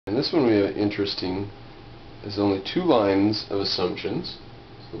And this one we have interesting. There's only two lines of assumptions.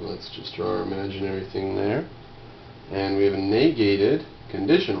 So let's just draw our imaginary thing there. And we have a negated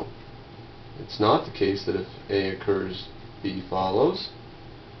conditional. It's not the case that if A occurs, B follows.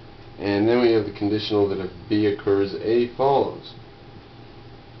 And then we have the conditional that if B occurs, A follows.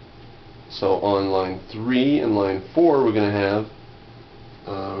 So on line 3 and line 4 we're going to have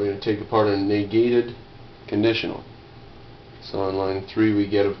we're going to take apart a negated conditional. So on line 3 we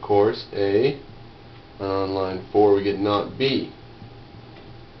get, of course, A, and on line 4 we get not B.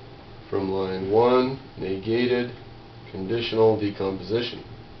 From line 1, negated conditional decomposition.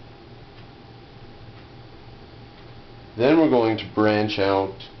 Then we're going to branch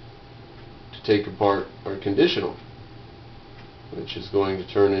out to take apart our conditional, which is going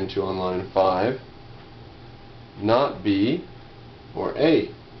to turn into, on line 5, not B or A.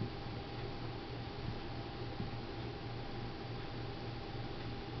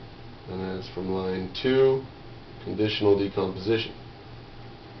 And that's from line 2, conditional decomposition.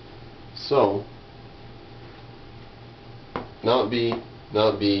 So, not B,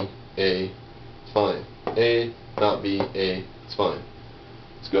 A, it's fine. A, not B, A, it's fine.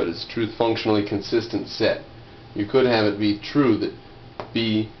 It's good. It's a truth functionally consistent set. You could have it be true that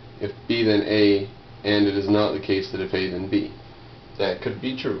B, if B then A, and it is not the case that if A then B. That could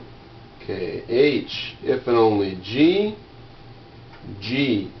be true. Okay, H, if and only G,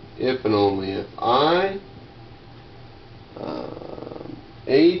 G, if and only if I,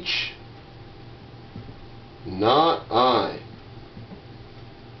 H, not I.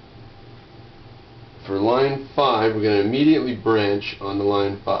 For line 5, we're going to immediately branch onto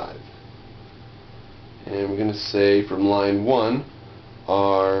line 5. And we're going to say from line 1,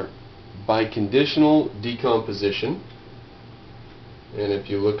 our biconditional decomposition. And if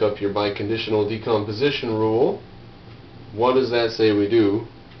you look up your biconditional decomposition rule, what does that say we do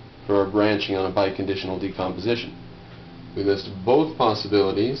for our branching on a biconditional decomposition? We list both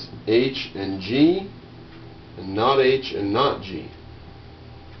possibilities, H and G, and not H and not G.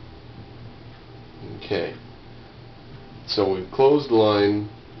 Okay, so we've closed line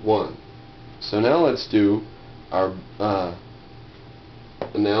 1. So now let's do our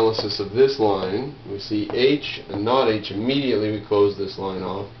analysis of this line. We see H and not H. Immediately we close this line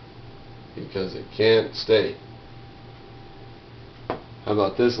off because it can't stay. How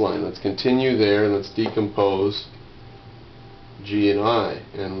about this line? Let's continue there and let's decompose G and I.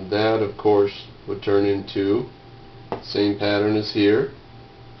 And that, of course, would turn into the same pattern as here.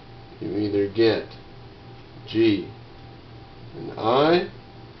 You either get G and I,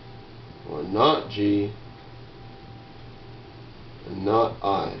 or not G and not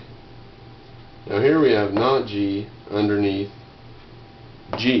I. Now here we have not G underneath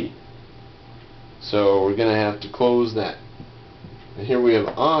G. So we're going to have to close that. And here we have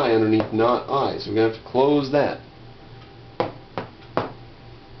I underneath not I. So we're going to have to close that.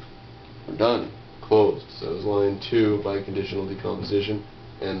 We're done. Closed. So that was line 2, biconditional decomposition.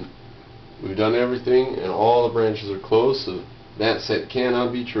 And we've done everything and all the branches are closed, so that set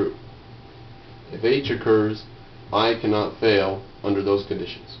cannot be true. If H occurs, I cannot fail under those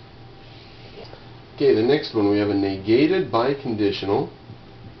conditions. Okay, the next one, we have a negated biconditional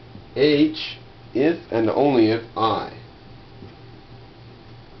H if and only if I.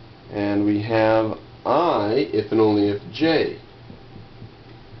 And we have I if and only if J.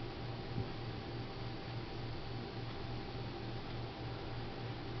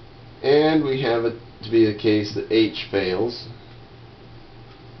 And we have it to be the case that H fails.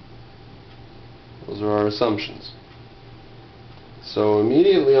 Those are our assumptions. So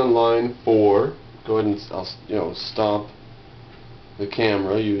immediately on line 4, go ahead and stop the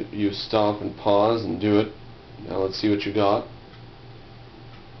camera. You stop and pause and do it. Now let's see what you got.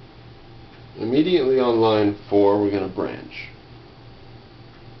 Immediately on line 4, we're going to branch.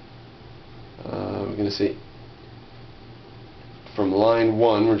 We're going to say from line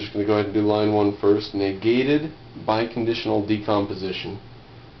 1, we're just going to go ahead and do line 1 first. Negated biconditional decomposition.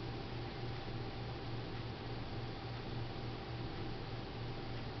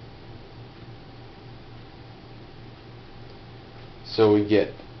 So we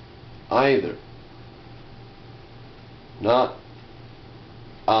get either not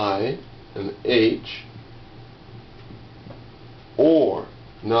I and H, or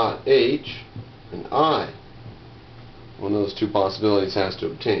not H and I. One of those two possibilities has to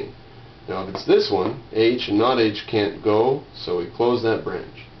obtain. Now if it's this one, H and not H can't go, so we close that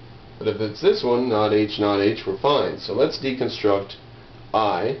branch. But if it's this one, not H, we're fine. So let's deconstruct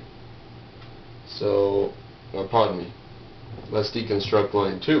I. So, pardon me. Let's deconstruct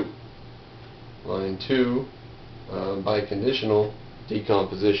line 2. Line 2, biconditional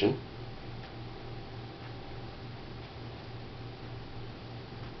decomposition.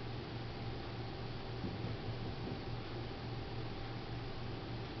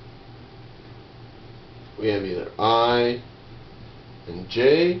 We have either I and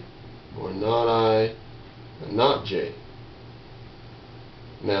J, or not I and not J.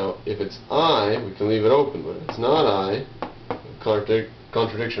 Now, if it's I, we can leave it open, but if it's not I,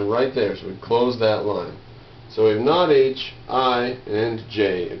 contradiction right there, so we close that line. So we have not H, I, and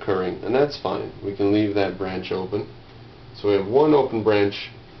J occurring, and that's fine. We can leave that branch open. So we have one open branch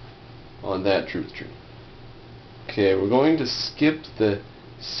on that truth tree. Okay, we're going to skip the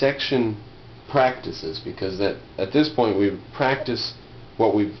section practices, because that at this point we've practiced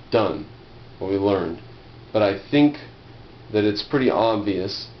what we've done, what we learned. But I think that it's pretty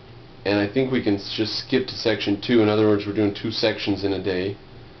obvious, and I think we can just skip to section 2. In other words, we're doing 2 sections in a day.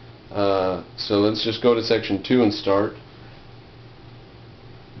 So let's just go to section 2 and start.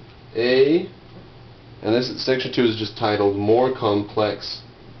 And this section 2 is just titled More Complex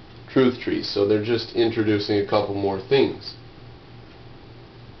Truth Trees. So they're just introducing a couple more things.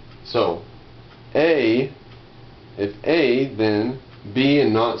 So if A, then B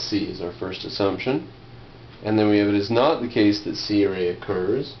and not C is our first assumption. And then we have it is not the case that C or A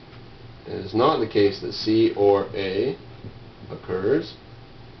occurs. It is not the case that C or A occurs.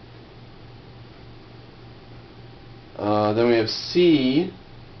 Then we have C,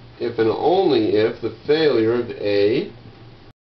 if and only if the failure of A